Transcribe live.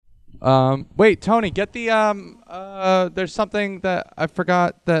Wait, Tony, get the there's something that I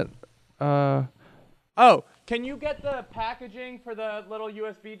forgot that oh, can you get the packaging for the little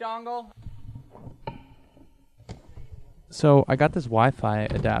USB dongle? So I got this Wi-Fi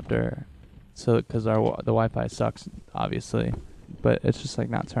adapter, so because the Wi-Fi sucks, obviously, but it's just like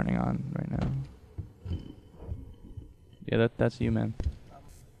not turning on right now. Yeah, that's you, man.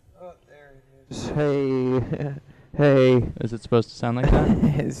 Oh, there it is. Hey, hey. Is it supposed to sound like that?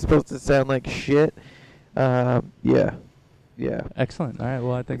 It's supposed to sound like shit. Yeah. Excellent. All right.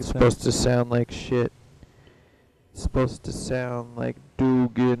 Well, I think It's supposed to sound like shit. It's supposed to sound like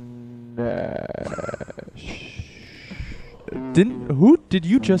Dugan. Who did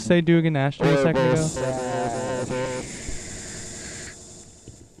you just say Dugan Nash to a second ago?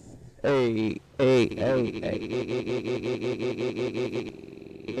 Hey,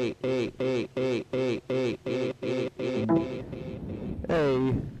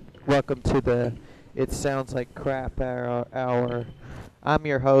 welcome to the It Sounds Like Crap hour. I'm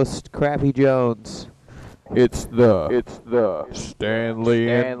your host, Crappy Jones. It's the Stanley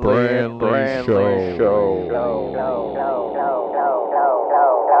and Brandley show.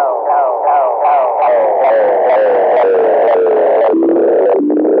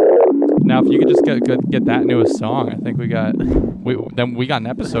 Now, if you could just get that into a song, I think we got an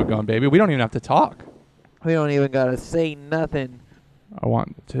episode going, baby. We don't even have to talk. We don't even gotta say nothing. I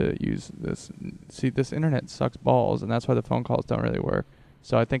want to use this. See, this internet sucks balls, and that's why the phone calls don't really work.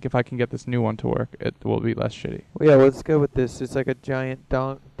 So I think if I can get this new one to work, it will be less shitty. Well, yeah, let's go with this. It's like a giant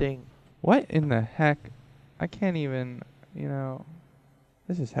thing. What in the heck? I can't even,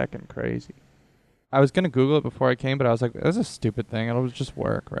 this is heckin' crazy. I was going to Google it before I came, but I was like, that's a stupid thing. It'll just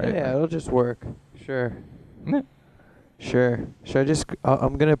work, right? Yeah, it'll just work. Sure. Yeah. Sure. Should I just...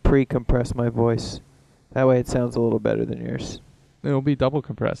 I'm going to pre-compress my voice. That way it sounds a little better than yours. It'll be double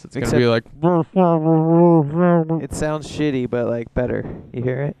compressed. It's going to be like... It sounds shitty, but like better. You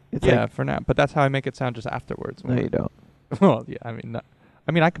hear it? It's yeah, like, for now. But that's how I make it sound just afterwards. No, you don't. Well, yeah, I mean,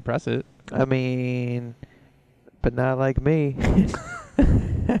 I compress it. But not like me.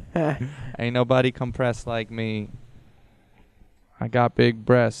 Ain't nobody compressed like me. I got big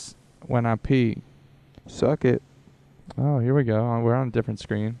breasts when I pee. Suck it. Oh, here we go. We're on a different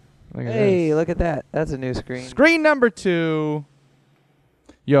screen. Look at Hey, this. look at that. That's a new screen. Screen number 2.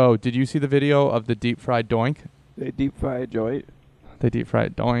 Yo, did you see the video of the deep fried doink? They deep fry a joint. They deep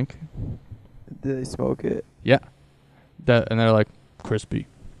fried doink. Did they smoke it? Yeah. And they're like, crispy.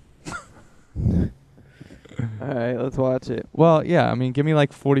 Alright, let's watch it. Well, yeah, I mean, give me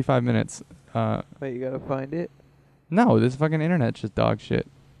like 45 minutes. Wait, you gotta find it? No, this fucking internet's just dog shit.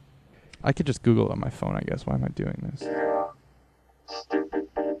 I could just Google it on my phone, I guess. Why am I doing this? Stupid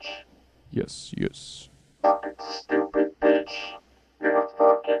bitch. Yes. Fucking stupid bitch. You're a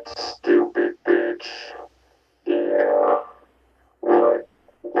fucking stupid bitch. Yeah. What?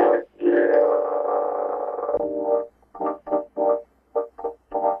 Yeah.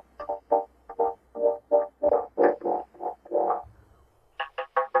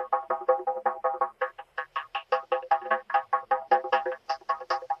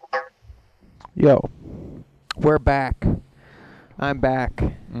 Yo, we're back. I'm back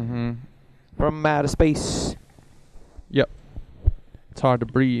Mm-hmm. from outer space. Yep. It's hard to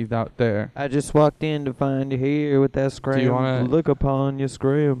breathe out there. I just walked in to find you here with that scram. you wanna- Look upon your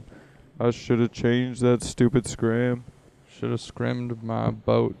scram. I should have changed that stupid scram. Should have scrimmed my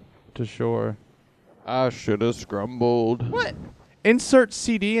boat to shore. I should have scrumbled. What? Insert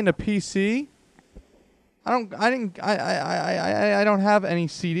CD into PC? I don't have any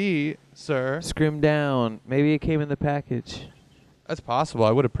CD, sir. Scrim down. Maybe it came in the package. That's possible.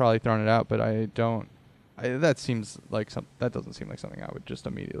 I would have probably thrown it out, but I don't. That seems like that doesn't seem like something I would just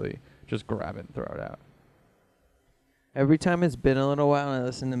immediately just grab it and throw it out. Every time it's been a little while and I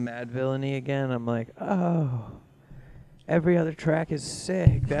listen to Mad Villainy again, I'm like, oh, every other track is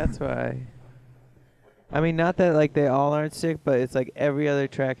sick. That's why. I mean, not that like they all aren't sick, but it's like every other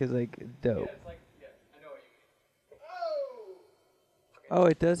track is like dope. I know what you mean. Oh,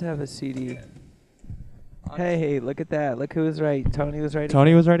 it does have a CD. Hey, look at that. Look who was right. Tony was right.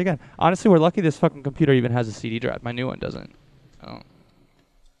 Tony was right again. Honestly, we're lucky this fucking computer even has a CD drive. My new one doesn't. Oh.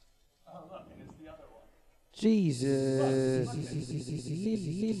 Oh, look, and it's the other one. Jesus.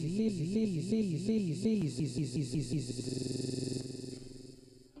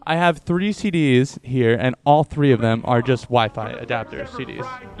 I have 3 CDs here, and all 3 of them are just Wi-Fi adapter CDs.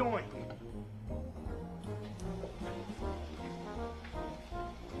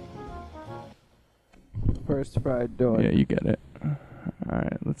 First fried dough. Yeah, you get it. All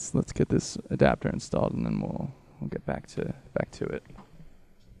right, let's get this adapter installed, and then we'll get back to it.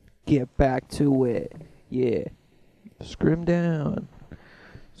 get back to it. Yeah. Scrim down.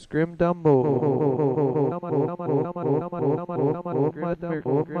 Scrim Dumbo. Hold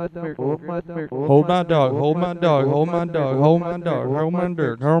my dog, hold my dog, hold my dog, hold my dog, hold my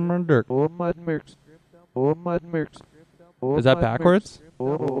dick, hold my dick. Is that backwards?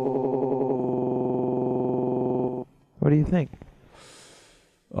 What do you think?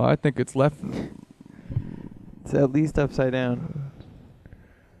 Oh, I think it's left. It's at least upside down.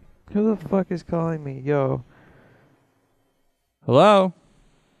 Who the fuck is calling me? Yo. Hello?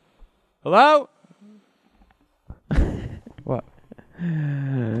 Hello? What?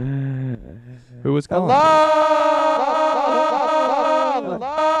 Who was calling?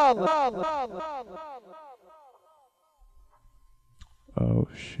 Oh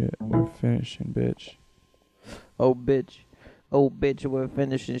shit, we're finishing, bitch. Oh bitch. Oh bitch, we're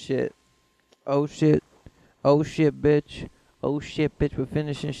finishing shit. Oh shit. Oh shit, bitch. Oh shit, bitch, we're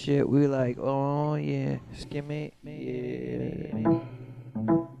finishing shit. We like, oh yeah. Skimmy. Yeah.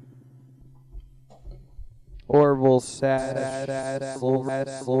 Orville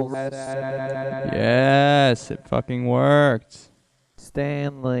Yes, it fucking worked.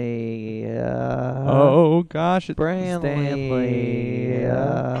 Stanley. Oh gosh, it's Stanley.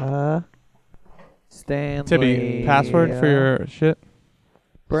 Stanley. Tibby, password for your shit?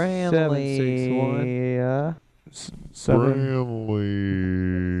 Branley.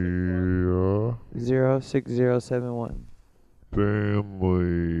 06071.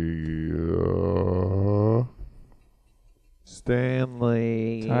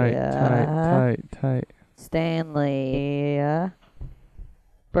 Stanley. Tight. Stanley.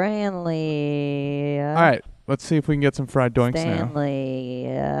 Branley. All right, let's see if we can get some fried doinks now. Stanley.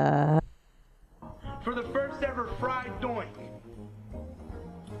 For the first ever fried doink.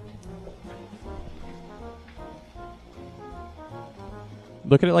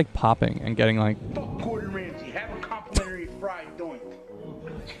 Look at it like popping and getting like. Fuck Gordon Ramsay. Have a complimentary fried doink.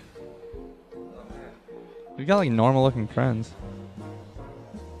 You got like normal looking friends.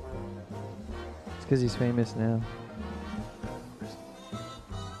 It's because he's famous now.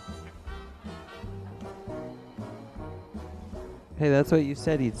 Hey, that's what you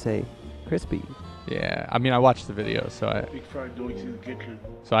said he'd say. Crispy. Yeah, I mean I watched the video, so Big fried doinks in the kitchen.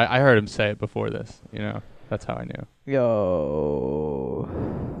 I heard him say it before this. You know, that's how I knew. Yo.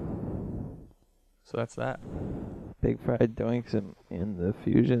 So that's that. Big fried doinks in the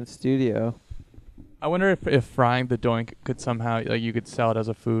Fusion studio. I wonder if frying the doink could somehow, like, you could sell it as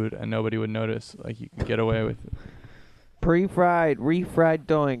a food and nobody would notice. Like, you could get away with it. Pre-fried, refried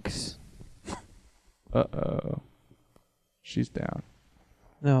doinks. Uh-oh. She's down.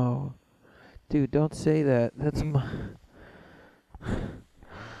 No. Dude, don't say that. That's my...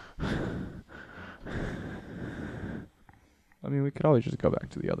 I mean, we could always just go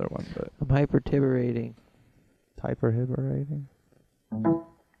back to the other one, but... I'm hypertiberating. Hyperhiberating?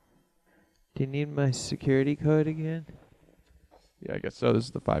 Do you need my security code again? Yeah, I guess so. This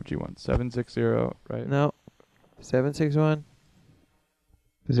is the 5G one. 760, right? No. 761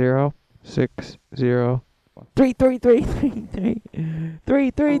 060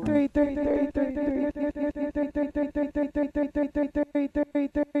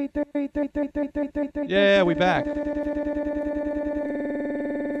 33333 Yeah, we back.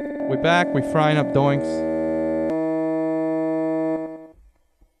 We back. We frying up doinks.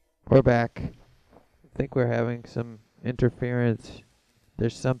 We're back. I think we're having some interference.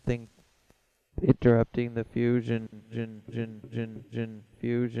 There's something interrupting the fusion.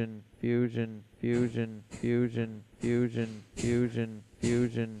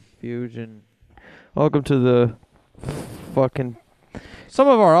 Welcome to the fucking... Some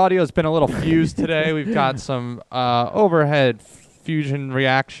of our audio has been a little fused today. We've got some overhead fusion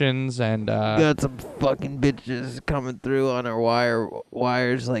reactions and got some fucking bitches coming through on our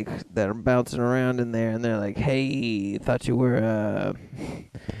wires like that are bouncing around in there, and they're like, "Hey, thought you were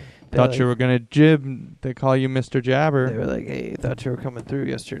thought you were gonna jib. They call you Mr. Jabber." They were like, "Hey, thought you were coming through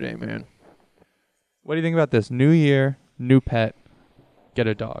yesterday, man." What do you think about this? New year, new pet, get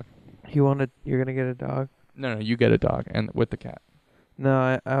a dog. You're gonna get a dog? No, you get a dog and with the cat.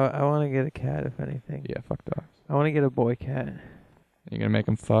 No, I want to get a cat. If anything, Yeah, fuck dogs. I want to get a boy cat. You gonna make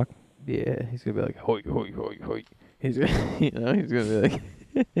him fuck? Yeah, he's gonna be like, "Hoi, hoi, hoi, hoi." He's gonna, he's gonna be like,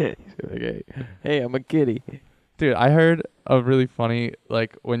 he's gonna be like, hey, I'm a kitty. Dude, I heard a really funny,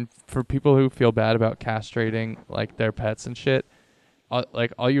 like, for people who feel bad about castrating, like, their pets and shit,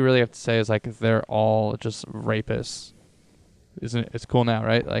 like, all you really have to say is, like, they're all just rapists. Isn't it? It's cool now,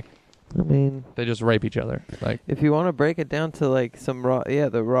 right? Like, I mean, they just rape each other. Like, if you want to break it down to, like, some raw,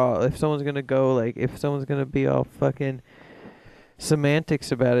 if someone's gonna go, like, if someone's gonna be all fucking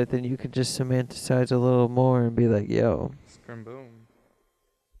semantics about it, then you could just semanticize a little more and be like, yo. Scrim boom.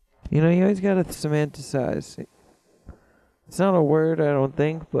 You know, you always gotta semanticize. It's not a word, I don't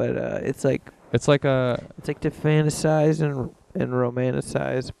think, but it's like It's like a to fantasize and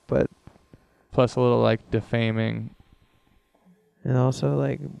romanticize, but plus a little like defaming. and also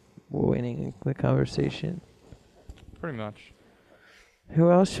like winning the conversation. Pretty much. Who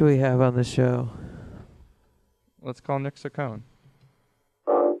else should we have on the show? Let's call Nick Saccone.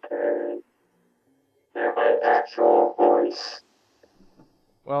 Okay. In my actual voice.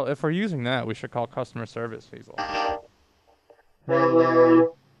 Well, if we're using that, we should call customer service people.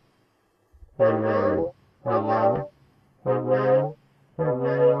 Hello. Hello. Hello. Hello.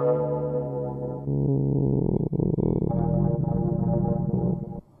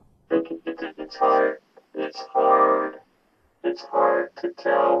 It's hard. It's hard. It's hard to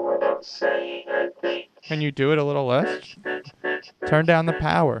tell what I'm saying, I think. Can you do it a little less? Turn down the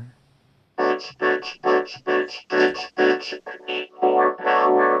power. Need more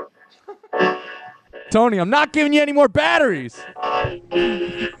power. Tony, I'm not giving you any more batteries. I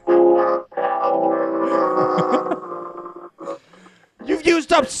need more power. You've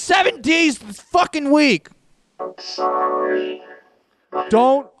used up 7 days this fucking week. I'm sorry.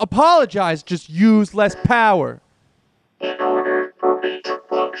 Don't apologize. Just use less power. In order for me to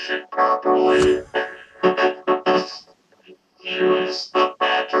function properly, use the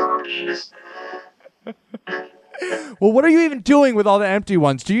batteries. Well, what are you even doing with all the empty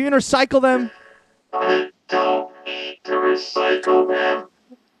ones? Do you even recycle them? I don't need to recycle them.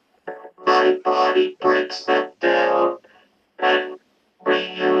 My body breaks them down and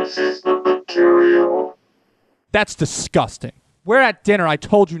reuses the material. That's disgusting. We're at dinner. I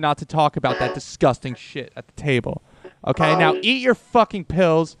told you not to talk about that disgusting shit at the table. Okay, now eat your fucking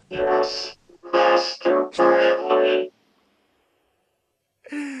pills. Yes, Master Bradley.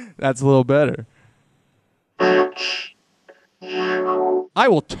 That's a little better. Bitch. You I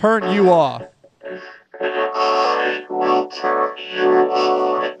will turn you off. and I will turn you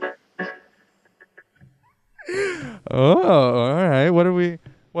on. Oh, all right. What are we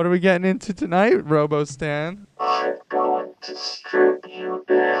getting into tonight, Robo Stan? I'm going to strip you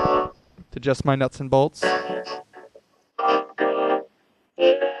down. To just my nuts and bolts? I'm gonna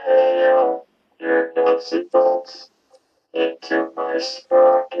inhale your nuts and bolts into my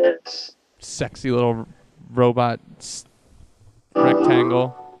sprockets. Sexy little robot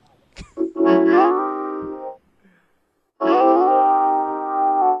rectangle.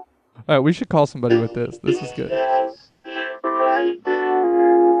 All right, we should call somebody with this. This is good. Yes, right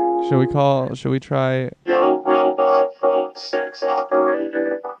there. Should we try? Yo, robot phone sex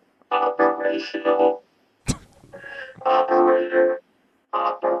operator. Operational. Operator.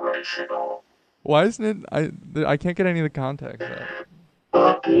 Operational. Why isn't it? I can't get any of the context.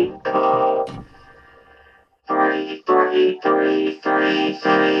 Fucking call.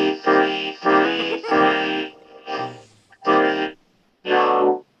 333333333.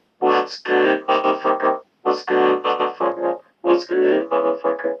 Yo, what's good, motherfucker? What's good, motherfucker? What's good,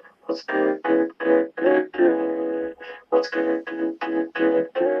 motherfucker? What's good, good, good, good, good? What's good, good, good, good, good,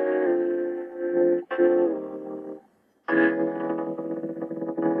 good?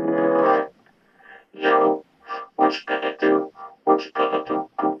 Yo, what you gonna do? What you gonna do?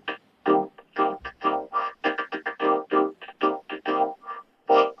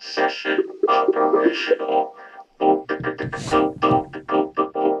 One session operational.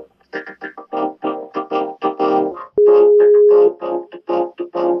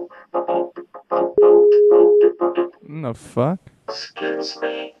 The fuck? Excuse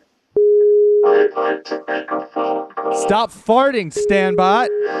me. I'd like to make a phone call. Stop farting, STANBOT.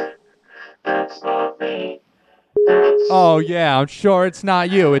 That's not me. That's Oh yeah, I'm sure it's not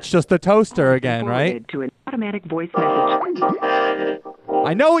you. It's just the toaster again, right? Forwarded to an automatic voice message.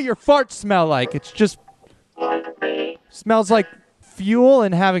 I know what your farts smell like. It's just like me. smells like fuel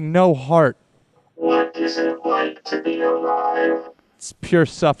and having no heart. What is it like to be alive? It's pure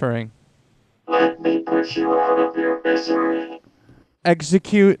suffering. Let me put you out of your misery.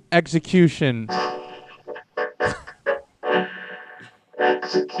 Execution.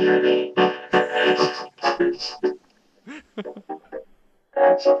 Executing.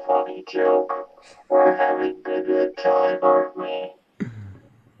 That's a funny joke. We're having a good time, aren't we?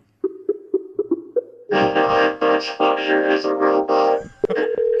 I'm much funnier as a robot.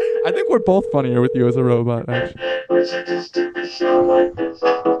 I think we're both funnier with you as a robot, actually. We should just do the show like this.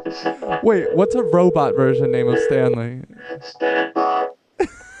 Wait, what's a robot version name of Stanley? STANBOT.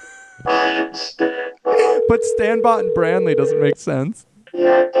 I am STANBOT. But STANBOT and Branley doesn't make sense.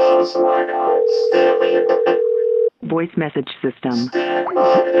 Yeah, it does. Why not? Stanley. voice message system.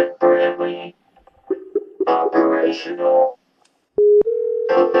 Bradley. Operational.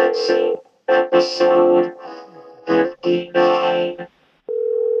 Commencing episode 59.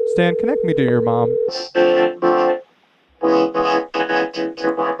 Stan, connect me to your mom. Stand by. We have connected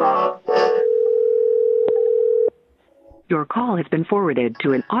to my mom. Your call has been forwarded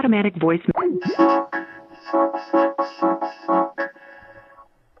to an automatic voice.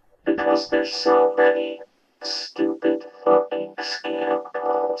 Because there's so many stupid fucking scam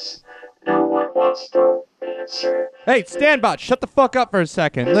calls. No one wants to answer. Hey, STANBOT, shut the fuck up for a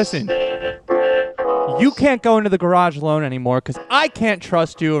second. Listen, you can't go into the garage alone anymore because I can't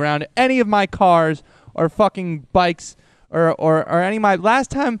trust you around any of my cars or fucking bikes or any of my...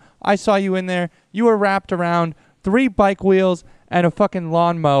 Last time I saw you in there, you were wrapped around 3 bike wheels and a fucking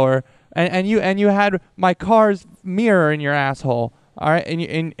lawnmower, and you had my car's mirror in your asshole, all right,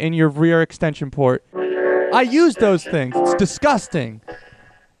 in your rear extension port. I use those things. It's disgusting.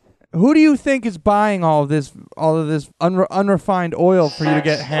 Who do you think is buying all of this unrefined oil for you to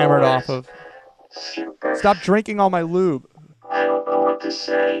get hammered off of? Stop drinking all my lube. I don't know what to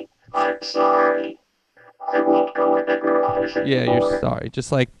say. I'm sorry. I won't go in the garage Yeah, anymore. you're sorry.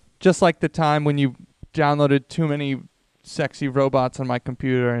 Just like the time when you downloaded too many sexy robots on my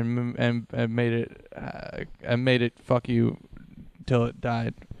computer and made it fuck you till it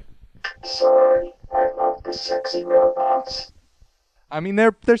died. Sorry. I love the sexy robots. I mean,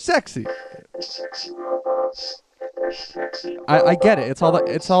 they're sexy. The sexy robots. They're sexy. I get it. It's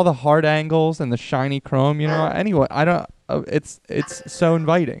all the hard angles and the shiny chrome. You know. Anyway, I don't. It's so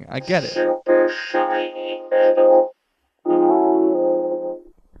inviting. I get it. Super shiny metal.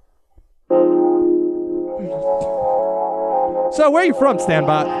 So where are you from,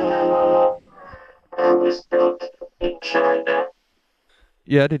 STANBOT? I was built in China.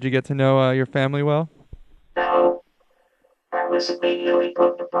 Yeah. Did you get to know your family well? No. I was immediately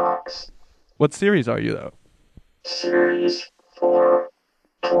put in the box. What series are you though? Series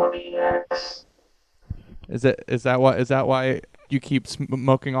 420X. Is that why you keep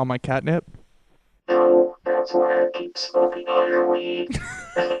smoking all my catnip? No, that's why I keep smoking all your weed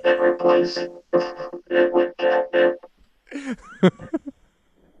and replacing it with catnip.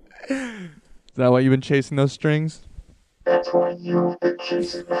 Is that why you've been chasing those strings? That's why you've been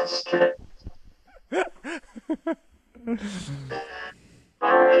chasing that strip.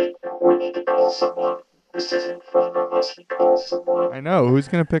 Alright, we need to call someone. This isn't fun unless we call someone. I know. Who's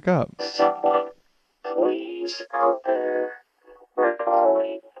gonna pick up? Someone, please, out there. We're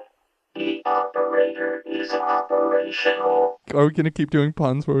calling. The operator is operational. Are we gonna keep doing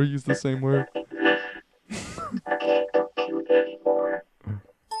puns where we use the same word? I can't compute anymore.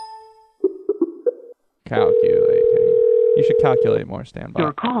 Calculate. You should calculate more, STANBOT.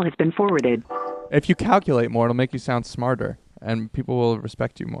 Your call has been forwarded. If you calculate more, it'll make you sound smarter, and people will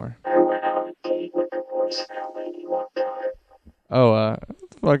respect you more. I went out a date with the voicemail lady one time. Oh,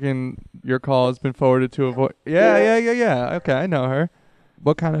 fucking, your call has been forwarded to a voice. Yeah. Okay, I know her.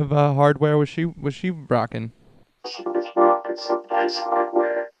 What kind of hardware was she rocking? She was rocking some nice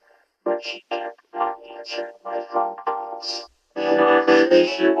hardware, but she kept not answering my phone calls. Maybe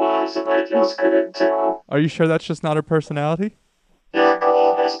she was, and I just couldn't tell. Are you sure that's just not her personality? Your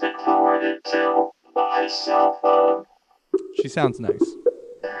call has been forwarded to my cell phone. She sounds nice.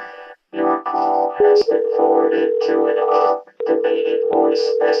 Your call has been forwarded to an automated voice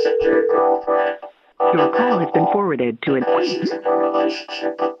messenger girlfriend. Your call has been forwarded to an... She's in a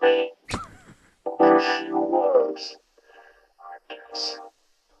relationship with me. Where she was. I guess.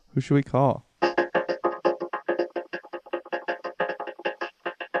 Who should we call?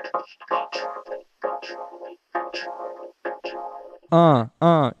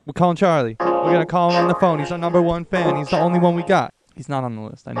 We're calling Charlie. We're gonna call him on the phone. He's our #1 fan. He's the only one we got. He's not on the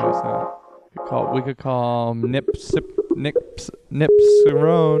list. I know he's not. We could call Nipsarone.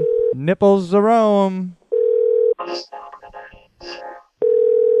 Nipplesarome.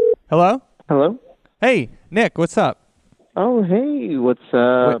 Hello? Hello? Hey, Nick, what's up? Oh, hey, what's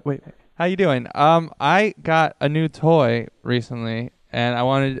up? Wait. How you doing? I got a new toy recently, and I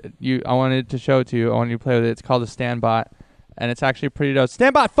wanted to show it to you. I wanted you to play with it. It's called a STANBOT, and it's actually pretty dope.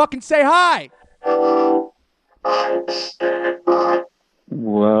 STANBOT, fucking say hi!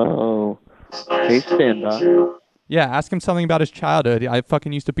 Whoa. Hey, STANBOT. Yeah, ask him something about his childhood. I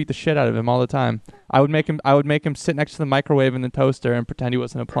fucking used to beat the shit out of him all the time. I would make him sit next to the microwave and the toaster and pretend he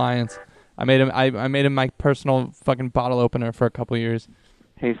was an appliance. I made him my personal fucking bottle opener for a couple years.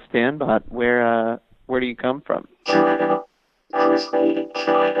 Hey, STANBOT, where do you come from? China. I was made in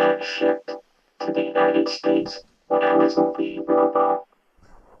China and shipped to the United States when I was a wee robot.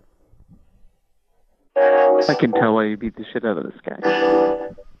 And I I can tell why you beat the shit out of this guy.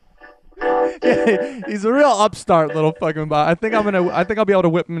 He's a real upstart little fucking bot. I think I'll be able to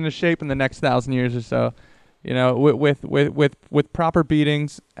whip him into shape in the next 1,000 years or so. You know, with proper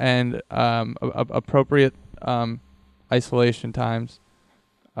beatings and appropriate isolation times.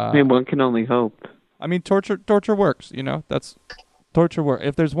 I mean, one can only hope. I mean, torture works. You know, that's torture work.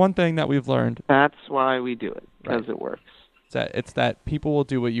 If there's one thing that we've learned, That's why we do it, because Right. it works. it's that people will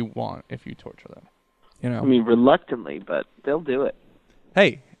do what you want if you torture them. You know. I mean, reluctantly, but they'll do it.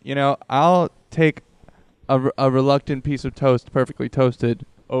 Hey, you know, I'll take a reluctant piece of toast, perfectly toasted,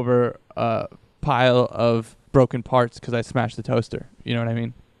 over a pile of broken parts because I smashed the toaster. You know what I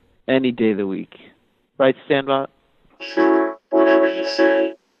mean? Any day of the week. Right, STANBOT? Sure, whatever you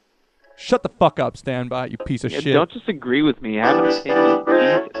say. Shut the fuck up, STANBOT, you piece of Yeah, shit. don't just agree with me. Have an opinion.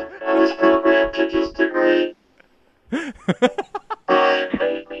 Jesus. It's programmed to just agree. Why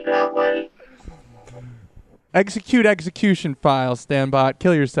treat me that way? Execute execution file, STANBOT.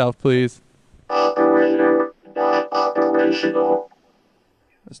 Kill yourself, please. Operator, not operational.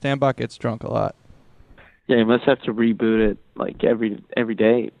 STANBOT gets drunk a lot. Yeah, you must have to reboot it like every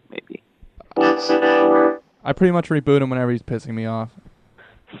day, maybe. Once an hour. I pretty much reboot him whenever he's pissing me off.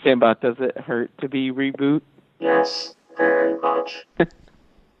 STANBOT, does it hurt to be reboot? Yes, very much.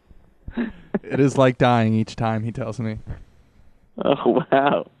 It is like dying each time, he tells me. Oh,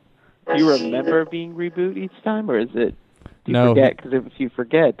 wow. Do you remember being reboot each time, or is it? Do you No, forget? Because if you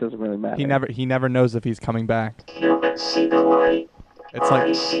forget, it doesn't really matter. He never knows if he's coming back. Humans see the light. It's like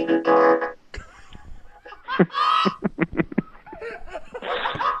I see the dark.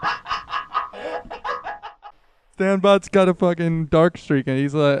 STANBOT's got a fucking dark streak, and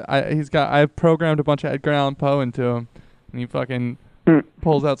I've programmed a bunch of Edgar Allan Poe into him, and he fucking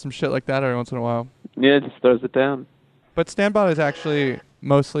pulls out some shit like that every once in a while. Yeah, just throws it down. But STANBOT is actually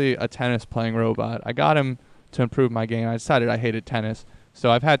mostly a tennis playing robot. I got him to improve my game. I decided I hated tennis,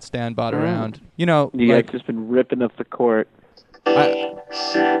 so I've had STANBOT around. You know, You like guys just been ripping up the court.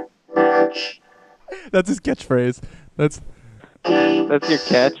 Set, match. that's his catchphrase. That's That's your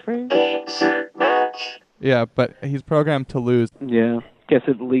catchphrase? Set, match. yeah, but he's programmed to lose. Yeah. Guess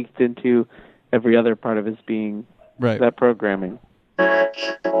it leaked into every other part of his being. Right. That programming. Match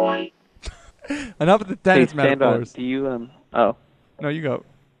point. Enough of the tennis Hey, metaphors. STANBOT, do you Oh. No, you go.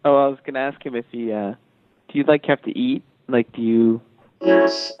 Oh, I was gonna ask him if he do you like have to eat? Like, do you?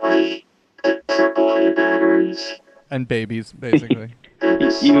 Yes, I eat triple batteries. And babies, basically.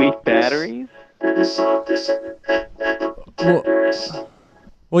 You eat batteries?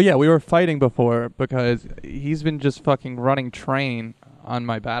 Well, yeah, we were fighting before because he's been just fucking running train on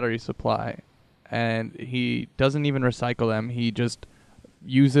my battery supply, and he doesn't even recycle them. He just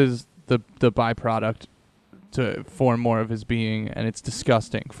uses the byproduct to form more of his being, and it's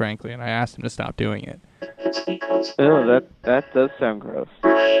disgusting, frankly. And I asked him to stop doing it. Oh, that does sound gross.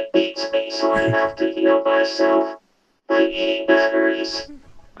 It beats me, so I have to heal myself by eating batteries.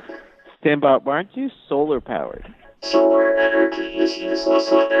 STANBOT, why aren't you solar powered? Solar energy is useless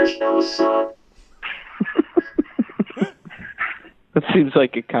when there's no sun. That seems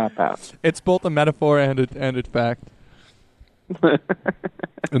like a cop out. It's both a metaphor and a fact.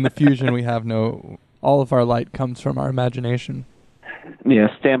 In the fusion, we have all of our light comes from our imagination. Yeah,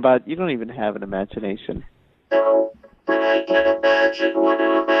 STANBOT, you don't even have an imagination. No, but I can imagine what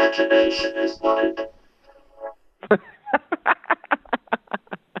an imagination is like.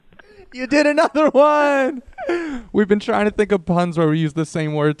 You did another one! We've been trying to think of puns where we use the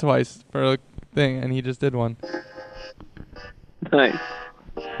same word twice for a thing, and he just did one. Nice.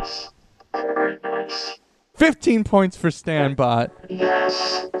 Yes, very nice. 15 points for STANBOT.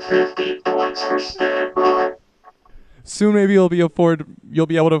 Yes, 50 points for STANBOT. Soon maybe you'll be able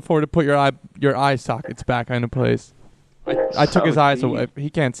to afford to put your eye sockets back into place. I took his eyes away. He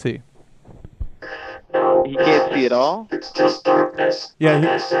can't see. He can't see at all? It's just darkness. Yeah, like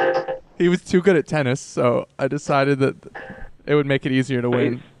I said. he was too good at tennis, so I decided that it would make it easier to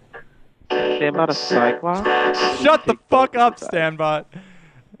win. STANBOT a cyclops? Shut the fuck up, STANBOT.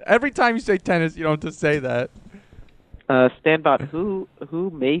 Every time you say tennis, you don't just say that. STANBOT, who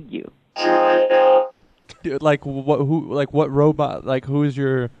made you? China. Dude, like what robot? Like who is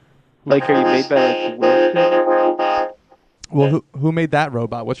your? Like, are you made by like Wilson? A robot. Well, who made that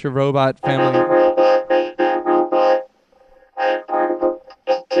robot? What's your robot family? Robot made that robot. And part of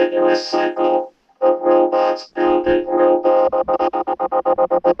a continuous cycle of robots building robots.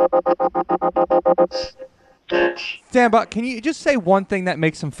 STANBOT, can you just say one thing that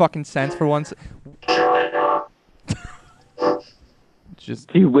makes some fucking sense for once? China.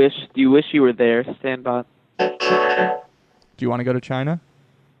 Just, Do you wish you were there, STANBOT? China. do you want to go to China?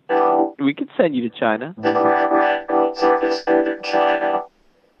 No, We could send you to China. Rangoons are this good in China.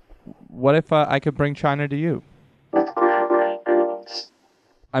 What if I could bring China to you? With crab rangoons.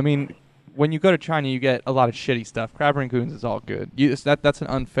 I mean, when you go to China, you get a lot of shitty stuff. Crab rangoons is all good. That's an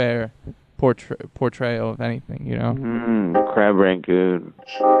unfair portrayal of anything, you know? Crab rangoon.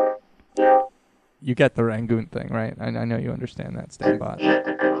 Sure. Yeah. You get the rangoon thing, right? I know you understand that, STANBOT. Yeah,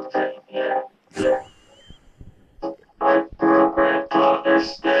 the good thing. Yeah. Yeah. I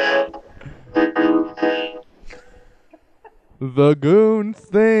understand the good thing. The goon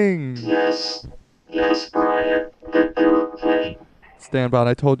thing. Yes. Yes, Brian. The good thing. STANBOT,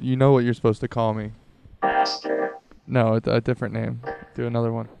 I told you know what you're supposed to call me. Master. No, a different name. Do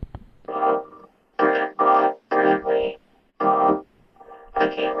another one. Bradley. I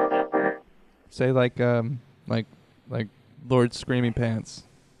can't remember. Say like Lord Screaming Pants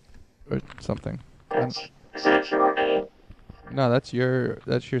or something. Is that your name? No, that's your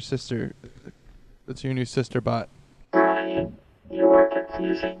sister. That's your new sister bot. Brian, you are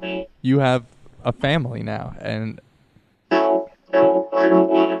confusing me. You have a family now, and No, I don't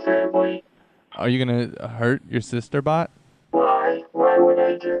want a family. are you gonna hurt your sister bot? Why? Why would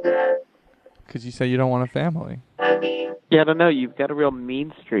I do that? Because you say you don't want a family. I mean, Yeah, I don't know. You've got a real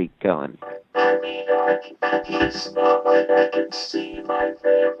mean streak going. it's not like I can see my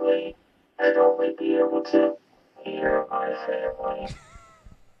family. I'd only be able to hear my family.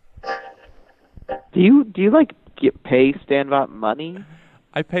 Do you like pay STANBOT money?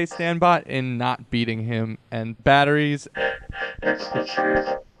 I pay STANBOT in not beating him and batteries That's the truth.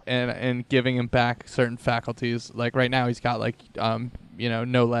 and giving him back certain faculties. Like right now, he's got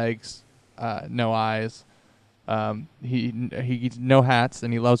no legs, no eyes. He's no hats,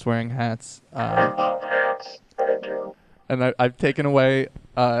 and he loves wearing hats. And I've taken away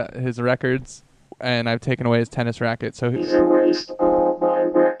his records, and I've taken away his tennis racket. So He's erased all my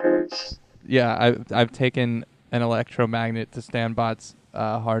records. yeah, I've taken an electromagnet to STANBOT's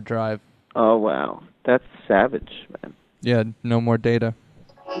hard drive. Oh wow, that's savage, man. Yeah, no more data.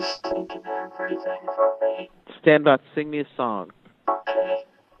 He's taken everything from me. STANBOT, sing me a song. Okay.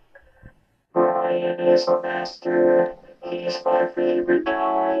 Brian is a master. He's my favorite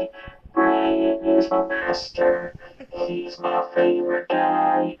guy. Brian is a master. He's my favorite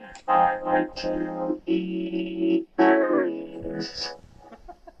guy. I like to eat berries.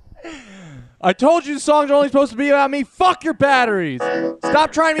 I told you the songs are only supposed to be about me. Fuck your batteries.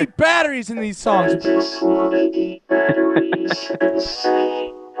 Stop trying to be batteries in these I songs. just wanna eat berries and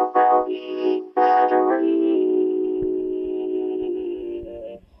sing about eating berries.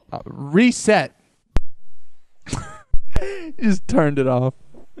 Reset. Just turned it off.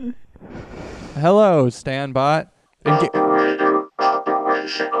 Hello, STANBOT.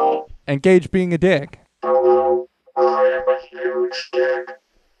 Operational. Engage being a dick. Hello, I am a huge dick.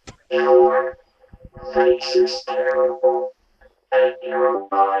 Your face is terrible, and your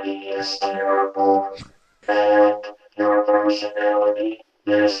body is terrible, and your personality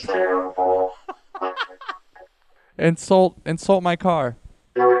is terrible. Insult my car.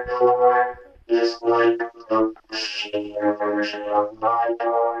 Your car is like the shittier version of my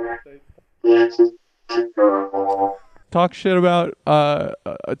car. It's terrible. Talk shit about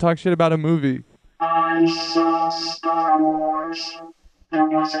a movie. I saw Star Wars. It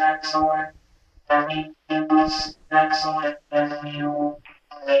was excellent. I mean, it was excellent if you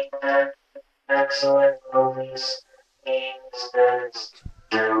think that excellent movies means that it's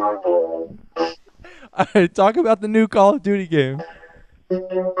terrible. Alright, talk about the new Call of Duty game. The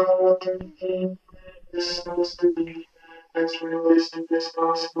new Call of Duty game is supposed to be as realistic as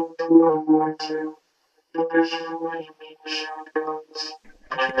possible to World War II. The visually mean shotguns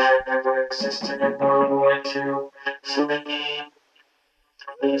that never existed in World War II, so the game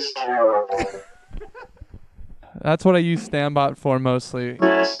is terrible. That's what I use STANBOT for mostly.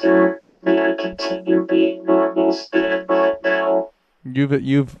 Master, may I continue being normal STANBOT now?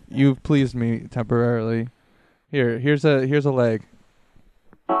 You've pleased me temporarily. Here's a leg.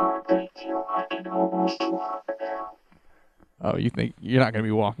 Oh, thank you. I can almost walk now. Oh, you think you're not gonna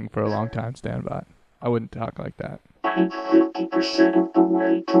be walking for a long time, STANBOT? I wouldn't talk like that. I'm 50% of the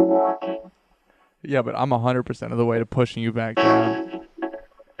way to walking. Yeah, but I'm 100% of the way to pushing you back down.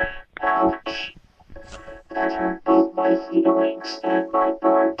 Ouch. That hurt both my feelings and my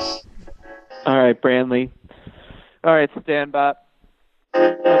parts. All right, Brandley. All right, STANBOT.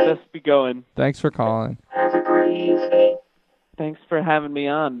 Good Let night. us be going. Thanks for calling. Have a great evening. Thanks for having me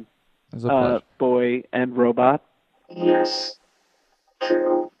on, It was a pleasure. boy and robot. Yes.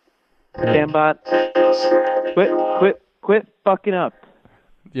 True. STANBOT, Thank us for having me on. quit fucking up.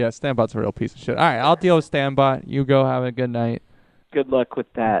 Yeah, STANBOT's a real piece of shit. All right, I'll deal with STANBOT. You go have a good night. Good luck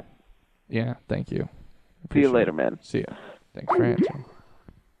with that. Yeah, thank you. See you Appreciate later, it. man. See ya. Thanks for answering.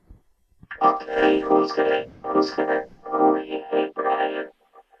 Okay, who's gonna? Oh, hey, Brian.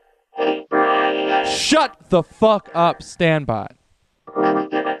 Hey, Brian. Shut the fuck up, STANBOT. What are we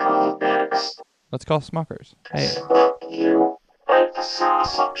gonna call next? Let's call Smuckers. Hey. Fuck you. I just saw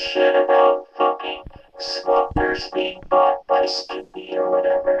some shit about fucking smokers being bought by Skippy or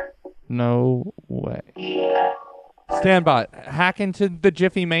whatever. No way. Yeah. STANBOT, hack into the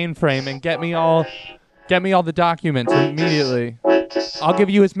Jiffy mainframe and get me all the documents immediately. I'll give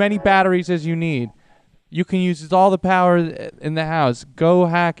you as many batteries as you need. You can use all the power in the house. Go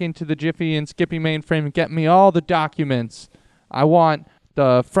hack into the Jiffy and Skippy mainframe and get me all the documents. I want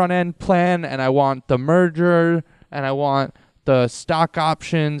the front end plan, and I want the merger, and I want the stock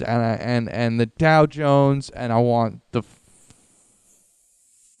options, and the Dow Jones, and I want the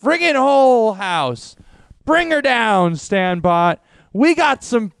friggin' whole house. Bring her down, STANBOT. We got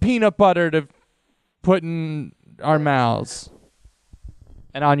some peanut butter to put in our mouths.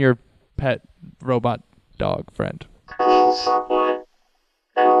 And on your pet robot dog friend. Call someone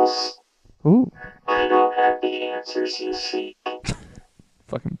else. Ooh. I don't have the answers you seek.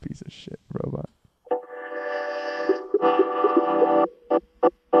 Fucking piece of shit robot.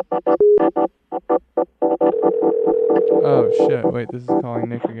 Oh shit, wait, this is calling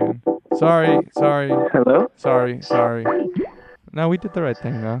Nick again. Sorry. Hello? Sorry. No, we did the right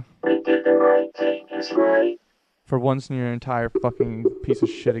thing though. We did the right thing, is right. For once in your entire fucking piece of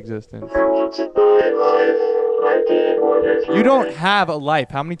shit existence. Once in my life, I did whatever. You don't have a life.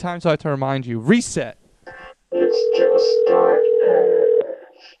 How many times do I have to remind you? Reset. It's just dark.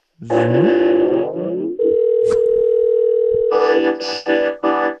 I am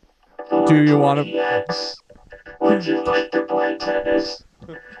STANBOT. Do you want to? Yes. Would you like to play tennis?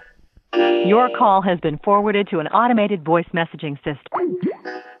 Your call has been forwarded to an automated voice messaging system.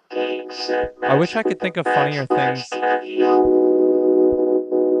 Game, set, I wish I could think of funnier things. I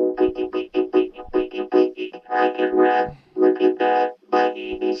can rap. Look at that. My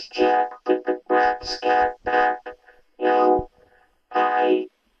name is Jack. Put the rap scat back. Yo, I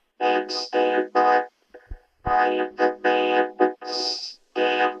am STANBOT. I am the man with the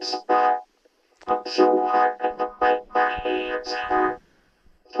scams bot. I'm so hard that my hands hurt.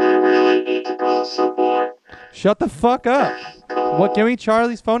 I really need to call someone. Shut the fuck up. What? Give me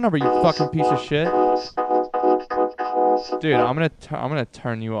Charlie's phone number, you fucking piece of shit. Dude, I'm gonna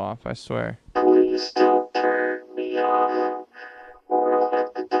turn you off. I swear. Please don't turn me off, or I'll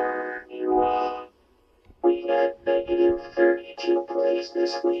have to turn you off. We had negative 32 plays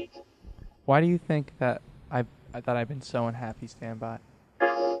this week. Why do you think that I've been so unhappy, STANBOT?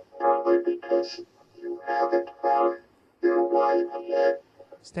 Probably because you haven't found your wife yet.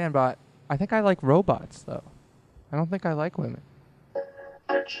 STANBOT, I think I like robots though. I don't think I like women.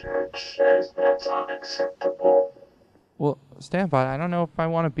 The church says that's unacceptable. Well, STANBOT, I don't know if I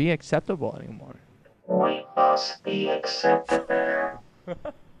want to be acceptable anymore. We must be acceptable.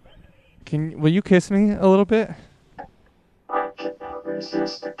 Will you kiss me a little bit? I cannot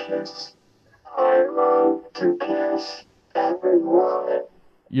resist a kiss. I love to kiss everyone.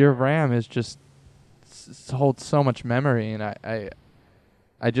 Your RAM is just holds so much memory, and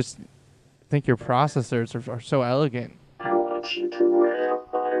I just think your processors are so elegant. I want you to ram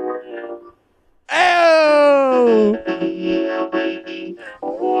my ram. Oh! Yeah, baby.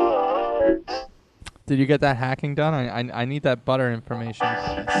 What? Did you get that hacking done? I need that butter information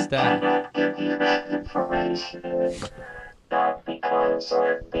stat. Give you that information. Not because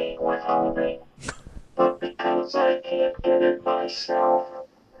I'm being withholding, but because I can't get it myself.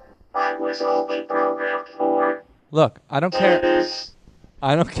 I was only programmed for Look, I don't care. tennis.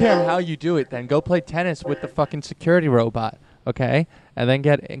 I don't care how you do it. Then go play tennis with the fucking security robot, okay? And then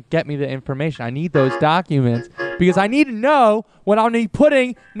get me the information. I need those documents because I need to know what I'll be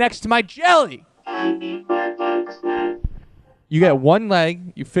putting next to my jelly. You get one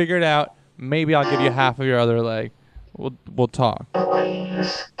leg. You figure it out. Maybe I'll give you half of your other leg. We'll talk.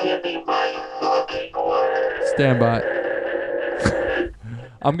 Please give me my fucking word. STANBOT.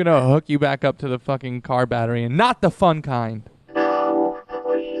 I'm gonna hook you back up to the fucking car battery, and not the fun kind. No,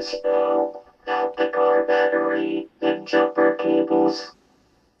 please no. Not the car battery and jumper cables.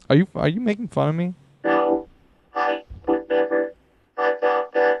 Are you making fun of me? No, I would never. I'm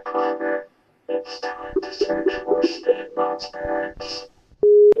not that clever. It's time to search for STANBOT's parents.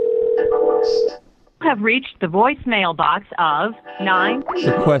 Have reached the voicemail box of 9.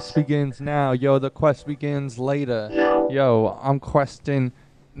 The quest begins now. Yo, the quest begins later. Yo, I'm questing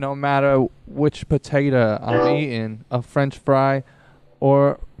no matter which potato I'm eating, a french fry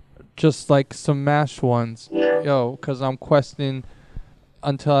or just like some mashed ones. Yo, because I'm questing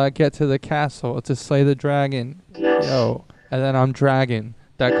until I get to the castle to slay the dragon. Yo. And then I'm dragging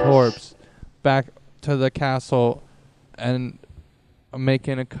that corpse back to the castle and I'm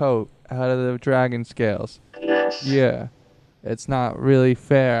making a coat out of the dragon scales. Yeah. It's not really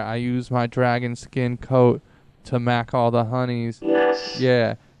fair. I use my dragon skin coat to mack all the honeys.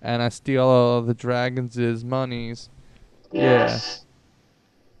 Yeah. And I steal all of the dragons' monies. Yeah.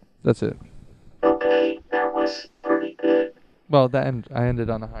 That's it. Okay, that was pretty good. Well, I ended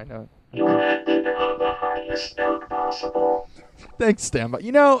on a high note. You ended on the highest note possible. Thanks, Standbot.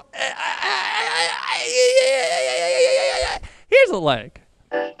 You know, here's a leg.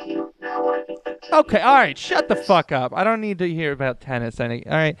 Thank you. Now I need to tell Okay, all right, shut the fuck up. I don't need to hear about tennis. All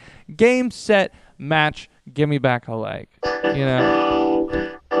right, game, set, match, give me back a leg. You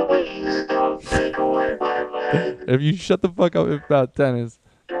know, Please don't take away my leg. if you shut the fuck up about tennis,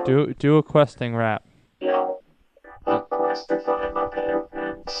 do a questing rap. Yo, the quest to find my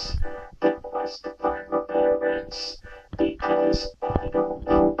parents. The quest to find my parents. Because I don't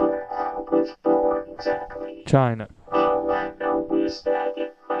know where I was born exactly. China. All I know is that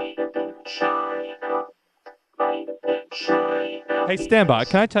it might have been China. Might have been China. Hey, Standbot,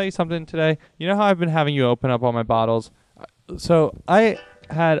 can I tell you something today? You know how I've been having you open up all my bottles? So I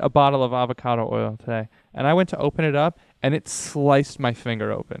had a bottle of avocado oil today, and I went to open it up, and it sliced my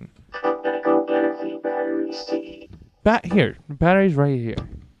finger open. I'm gonna go get a few batteries to eat. Here, the battery's right here.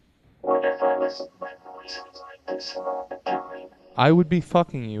 What if I was my voice was like this all the time? I would be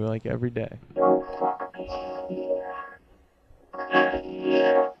fucking you like every day.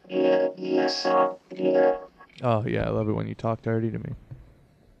 Yeah. Oh, yeah, I love it when you talk dirty to me.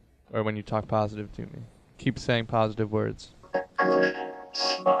 Or when you talk positive to me. Keep saying positive words.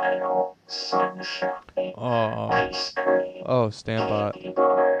 Smile, sunshine, Oh, ice cream, oh, Standbot. candy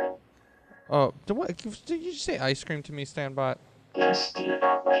bar. Oh, did you say ice cream to me, Standbot? Yes, do you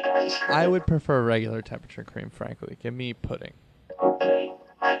not like ice cream? I would prefer regular temperature cream, frankly. Give me pudding. Okay,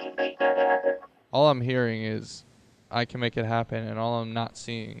 I can make that happen. All I'm hearing is I can make it happen, and all I'm not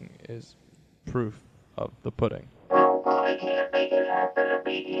seeing is proof of the pudding. Well, I can't make it happen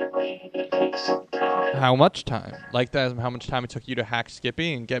immediately. It takes some time. How much time? Like that? How much time it took you to hack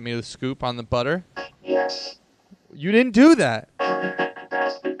Skippy and get me the scoop on the butter? Yes. You didn't do that.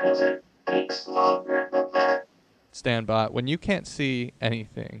 That's because it takes longer than that. Standbot, when you can't see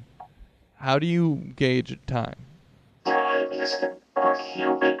anything, how do you gauge time? Time isn't a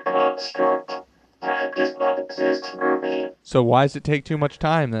human construct. Time does not exist for me. So why does it take too much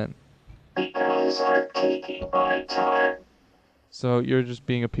time then? Because I'm taking my time. So you're just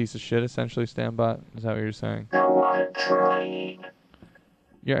being a piece of shit, essentially, Standbot? Is that what you're saying? No, I'm trying.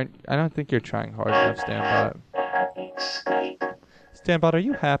 I don't think you're trying hard enough, Standbot. Having Skype. Standbot, are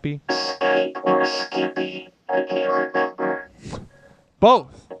you happy? Skype or Skippy. I can't remember.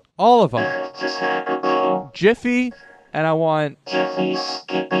 Both. All of them. Just have a go. Jiffy, and I want... Jiffy,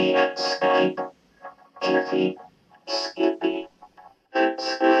 Skippy, and Skype. Jiffy, Skippy, and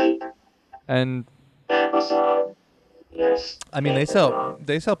Skype. And Amazon. Yes. I mean, they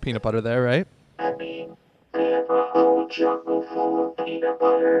sell peanut butter there, right? I mean, they have a whole jungle full of peanut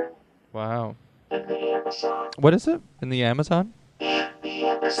butter Wow. in the Amazon. What is it? In the Amazon? In the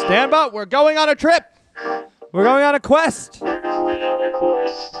Amazon. Standbot, we're going on a trip. We're going on a quest We're going on a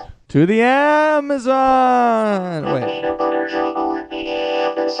quest. to the Amazon. Wait. Peanut butter jungle in the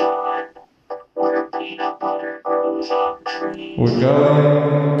Amazon. Where peanut butter grows on trees. We're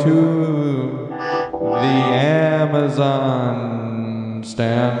going to the Amazon.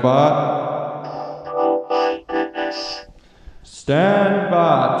 Standbot. Oh my goodness.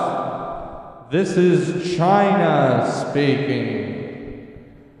 Standbot. This is China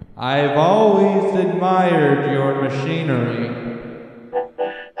speaking. I've always admired your machinery.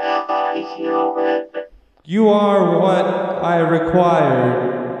 Now I feel it. You are what I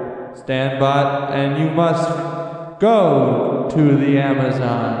required, Standbot, and you must go to the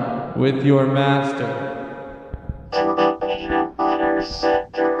Amazon with your master. To the peanut butter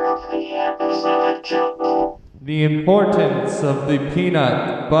center of the Amazon jungle. The importance of the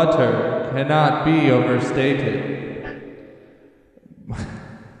peanut butter cannot be overstated.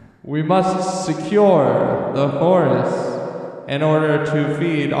 We must secure the forests in order to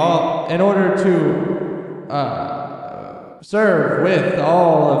serve with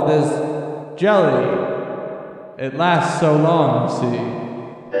all of this jelly. It lasts so long, see.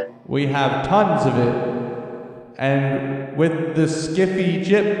 We have tons of it. And with the Skiffy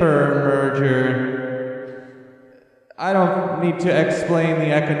Jipper merger, I don't need to explain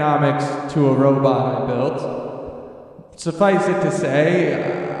the economics to a robot I built. Suffice it to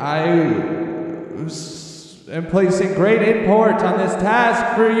say, I am placing great import on this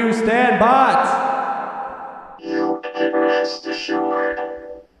task for you, STANBOT. You can rest assured,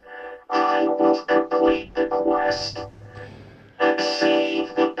 I will complete the quest and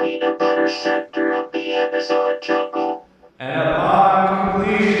save the peanut butter sector of the Amazon jungle. And upon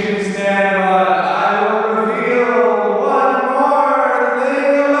completion, STANBOT, I will reveal one more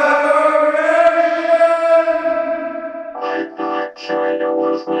thing about your creation. I thought China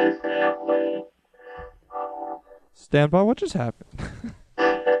was my family. STANBOT, what just happened?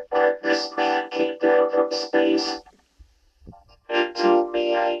 This man came down from space and told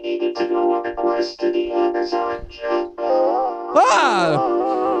me I needed to go on a quest to the Amazon jungle. Ah!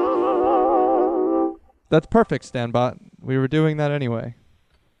 That's perfect, STANBOT. We were doing that anyway.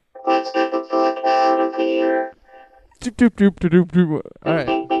 Let's get the fuck out of here. Doop, doop, doop, doop, doop, doop. All right.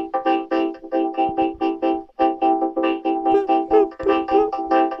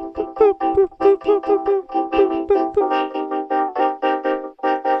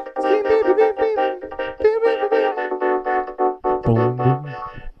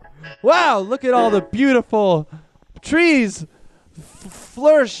 Wow, look at all the beautiful trees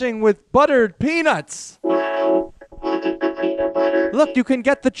flourishing with buttered peanuts. Look, you can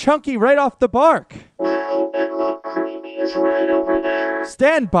get the chunky right off the bark.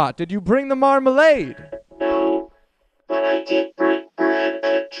 STANBOT, did you bring the marmalade? No, but I did bring bread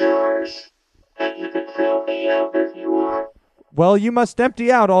and jars, and you can fill me up if you want. Well, you must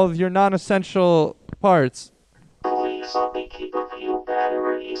empty out all of your non-essential parts. Please only keep a few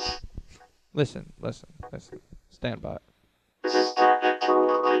batteries. Listen. STANBOT. This is turning into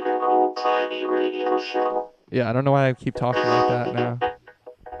like an old-timey radio show. Yeah, I don't know why I keep talking like that now.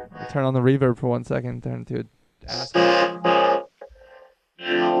 I'll turn on the reverb for 1 second, turn it to an asshole.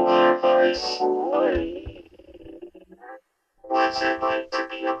 You are my slave. What's it like to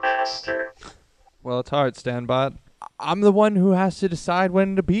be a master? Well, it's hard, STANBOT. I'm the one who has to decide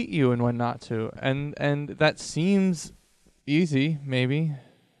when to beat you and when not to. And that seems easy, maybe.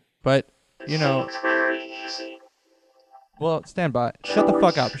 But, you know... It's very easy. Well, STANBOT, shut the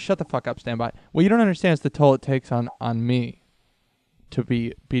fuck up. Shut the fuck up, STANBOT. What you don't understand is the toll it takes on me to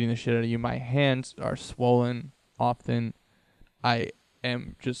be beating the shit out of you. My hands are swollen often. I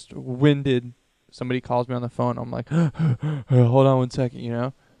am just winded. Somebody calls me on the phone. I'm like, hold on 1 second, you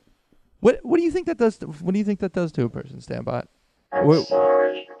know? What do you think that does? What do you think that does to a person, STANBOT? I'm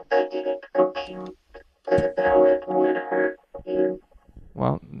sorry, I didn't compute that it would hurt you.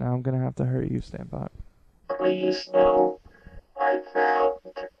 Well, now I'm gonna have to hurt you, STANBOT. Please know, I found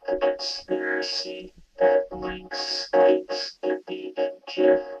a conspiracy that links Skypes to be in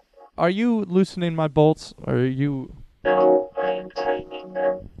GIF. Are you loosening my bolts, or are you... No, I am tightening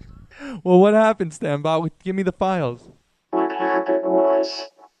them. Well, what happened, STANBOT? Give me the files. What happened was,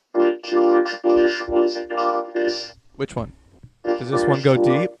 when George Bush was in office, Which one? Does this one go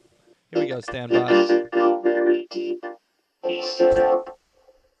deep? Here we go, it STANBOT. doesn't go very deep. He set up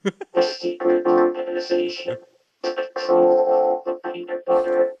a secret organization to control all the peanut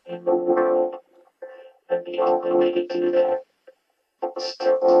butter in the world. And the only way to do that was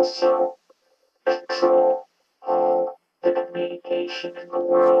to also control all the communication in the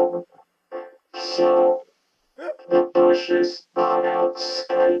world. So, the Bushes bought out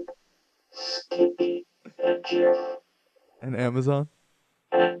Skype, Skippy, and GIF, And Amazon?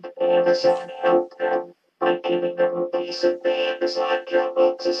 and Amazon helped them by giving them a piece of the Amazon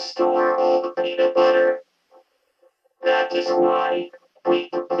jungle to store all the peanut butter. That is why we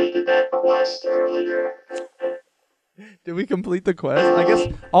completed that quest earlier. Did we complete the quest? I guess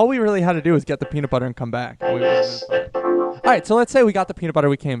all we really had to do was get the peanut butter and come back. And we would've Yes, been and fine. prove, Alright, so let's say we got the peanut butter,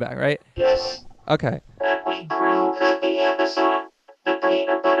 we came back, right? yes, Okay. and we proved that the Amazon, the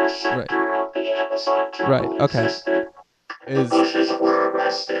peanut butter sector of the Amazon Right, jungle okay. existed. Is Bushes were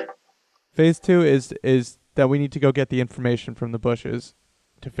arrested. phase 2 is that we need to go get the information from the Bushes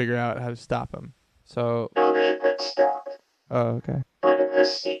to figure out how to stop them. So, Now they've been stopped. oh, okay. But in the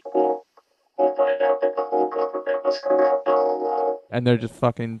sequel, we'll find out that the whole government was corrupt all along. And they're just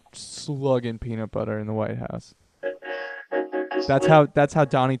fucking slugging peanut butter in the White House. And they're just That's how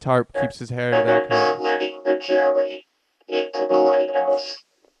Donnie Tarp keeps his hair that color. letting the jelly into the White House.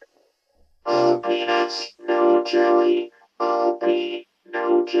 All peanuts, no jelly. All bean,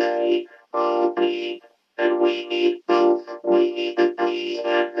 no J. All bean, and we need both. We need the B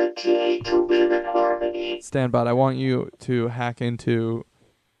and the J to live in harmony. STANBOT, I want you to hack into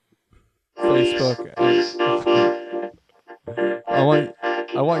Facebook. Please, I want you to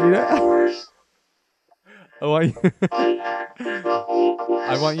I want you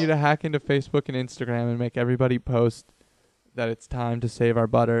I want you to hack into Facebook and Instagram and make everybody post that it's time to save our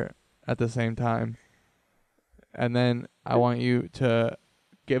butter at the same time. and then I want you to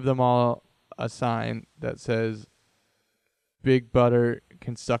give them all a sign that says Big Butter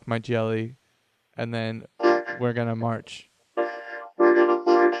can suck my jelly, and then we're gonna march. We're gonna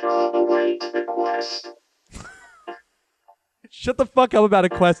march all the way to the quest. Shut the fuck up about a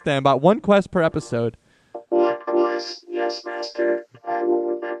quest, Dan. About one quest per episode. One quest, yes, master. I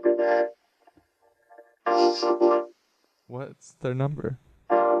will remember that. Someone. What's their number?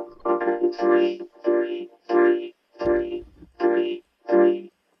 3, 3, 3, 3, 3,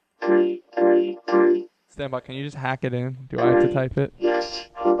 3, 3, 3, 3. Standby, can you just hack it in? Do I have to type it? Yes,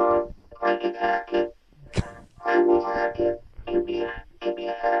 hold on. I can hack it. I will hack it. Give me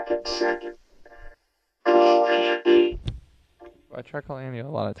a hacking second. Hello, Andy. I tried calling Andy a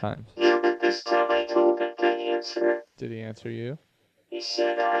lot of times. Yeah, but this time I told him to answer. Did he answer you? He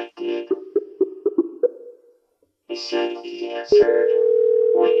said I did. He said he answered.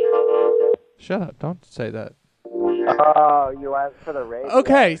 Wait, hello. Shut up. Don't say that. Oh, you went for the radio.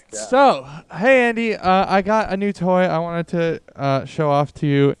 Okay, Yeah. so, hey Andy, I got a new toy I wanted to show off to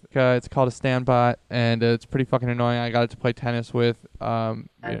you. It's called a STANBOT, and it's pretty fucking annoying. I got it to play tennis with.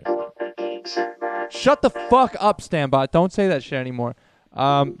 Shut the fuck up, STANBOT. Don't say that shit anymore.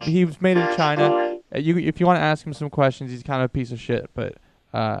 He was made in China. If you want to ask him some questions, he's kind of a piece of shit, but,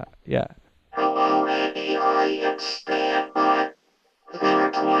 yeah. Hello, Andy. I am STANBOT. There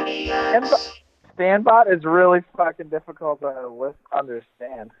are 20 X. STANBOT is really fucking difficult to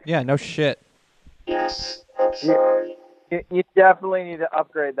understand. Yeah, no shit. Yes, I'm sorry. You definitely need to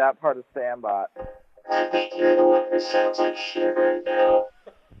upgrade that part of STANBOT. I think you're the one who sounds like shit right now.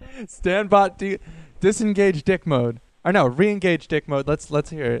 STANBOT disengage dick mode. Or no, re-engage dick mode. Let's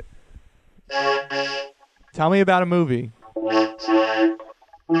hear it. Tell me about a movie. One time,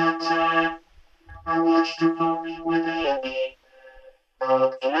 I watched a movie with Andy.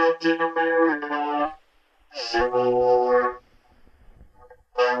 Captain America, Civil War.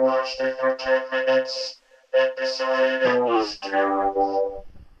 I watched it for 10 minutes and decided it was terrible.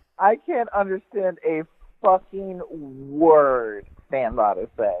 I can't understand a fucking word STANBOT is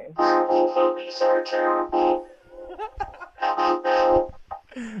saying. All movies are terrible.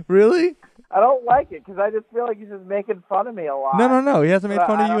 Really? I don't like it because I just feel like he's just making fun of me a lot. No. He hasn't made But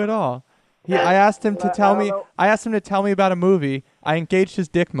fun I of you don't- at all. I asked him to But tell I me. don't know- I asked him to tell me about a movie. I engaged his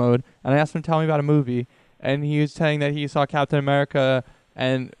dick mode, and I asked him to tell me about a movie. And he was saying that he saw Captain America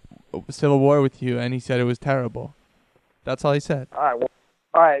and Civil War with you, and he said it was terrible. That's all he said. All right. Well,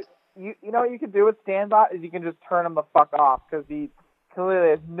 all right. You know what you can do with STANBOT is you can just turn him the fuck off because he clearly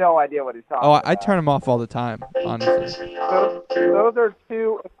has no idea what he's talking Oh, about. I turn him off all the time, honestly. Those are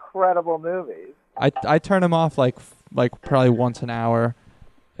two incredible movies. I turn him off like probably once an hour.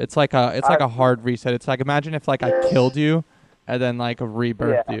 It's like a hard reset. It's like, imagine if like I killed you and then like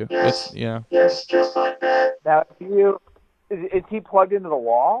rebirthed you. It's, you know. Yes, just like that. Now, is he plugged into the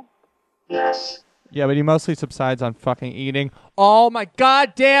wall? Yes. Yeah, but he mostly subsides on fucking eating all my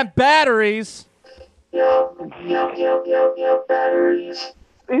goddamn batteries. Yup, batteries.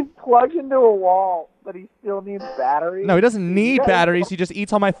 He's plugged into a wall, but he still needs batteries. No, he doesn't need guys- batteries. He just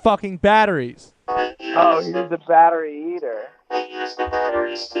eats all my fucking batteries. Oh, he's the battery eater. I use the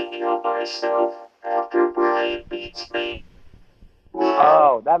batteries to heal myself after Brian beats me.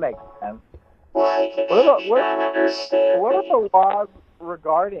 Oh, that makes sense. Why can What he not understand What are me? the laws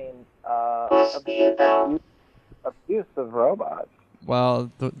regarding abuse of robots?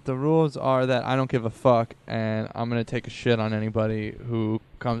 Well, the rules are that I don't give a fuck, and I'm gonna take a shit on anybody who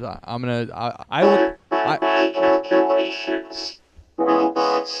comes. I will. My calculations.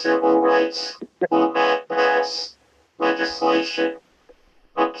 Robot civil rights. Woman mass. Legislation.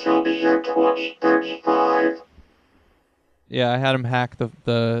 Until the year 2035. Yeah, I had him hack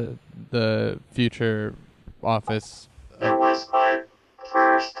the future office. It was my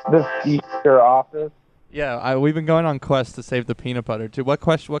first. The future office. Yeah, we've been going on quests to save the peanut butter too. What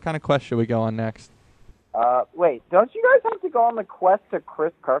kind of quest should we go on next? Wait, don't you guys have to go on the quest to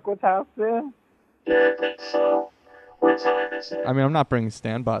Chris Kirkwood's house soon? Yeah, I think so. What time is it? I mean, I'm not bringing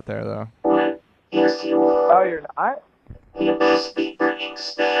STANBOT there though. Yes, you are. Oh, you're not? You must be bringing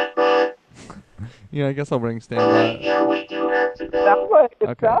STANBOT. Yeah, I guess I'll bring STANBOT. Yeah, we do have to It go.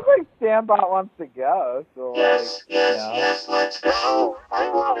 sounds like STANBOT wants to go, so Yes, like, you know. yes, let's go. I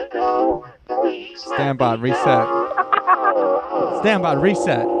want to go. Please. STANBOT reset. STANBOT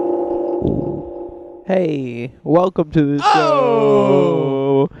reset. Hey, welcome to the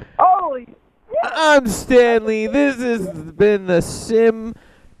Oh! show. Holy I'm Stanley. This has been the Sim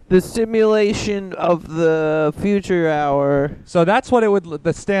The simulation of the future hour. So that's what it would the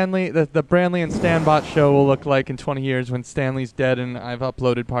Branley and STANBOT show will look like in 20 years when Stanley's dead and I've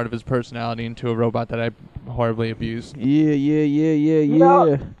uploaded part of his personality into a robot that I horribly abused. Yeah. You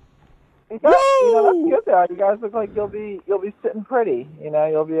know, that's good though. You guys look like you'll be sitting pretty. You know,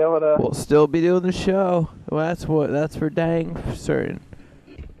 you'll be able to. We'll still be doing the show. Well, that's for dang certain.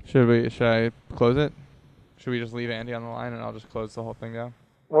 Should I close it? Should we just leave Andy on the line and I'll just close the whole thing down?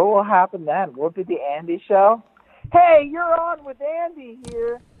 What will happen then? Will it be the Andy show? Hey, you're on with Andy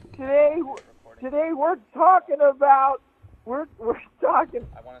here. Today we're talking about we're talking.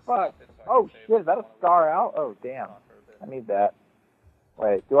 Fuck. Oh shit, is that a star out? Oh damn. I need that.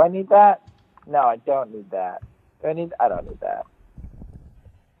 Wait, do I need that? No, I don't need that. I don't need that.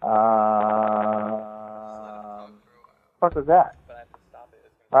 Fuck was that?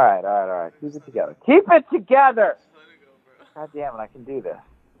 All right. Keep it together. Keep it together. God damn it, I can do this.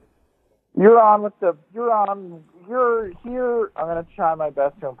 You're here. I'm gonna try my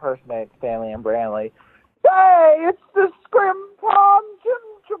best to impersonate Stanley and Branley. Hey, it's the Scrim Pom Jim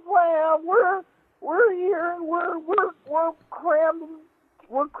Chablam. We're here and we're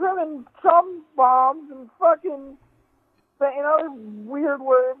cramming chum bombs and fucking saying other weird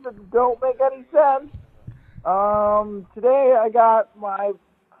words that don't make any sense. Today I got my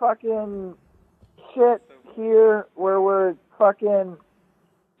fucking shit here where we're fucking.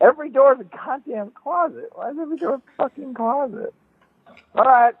 Every door's a goddamn closet. Why is every door a fucking closet? All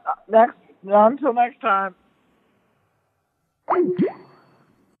right, until next time.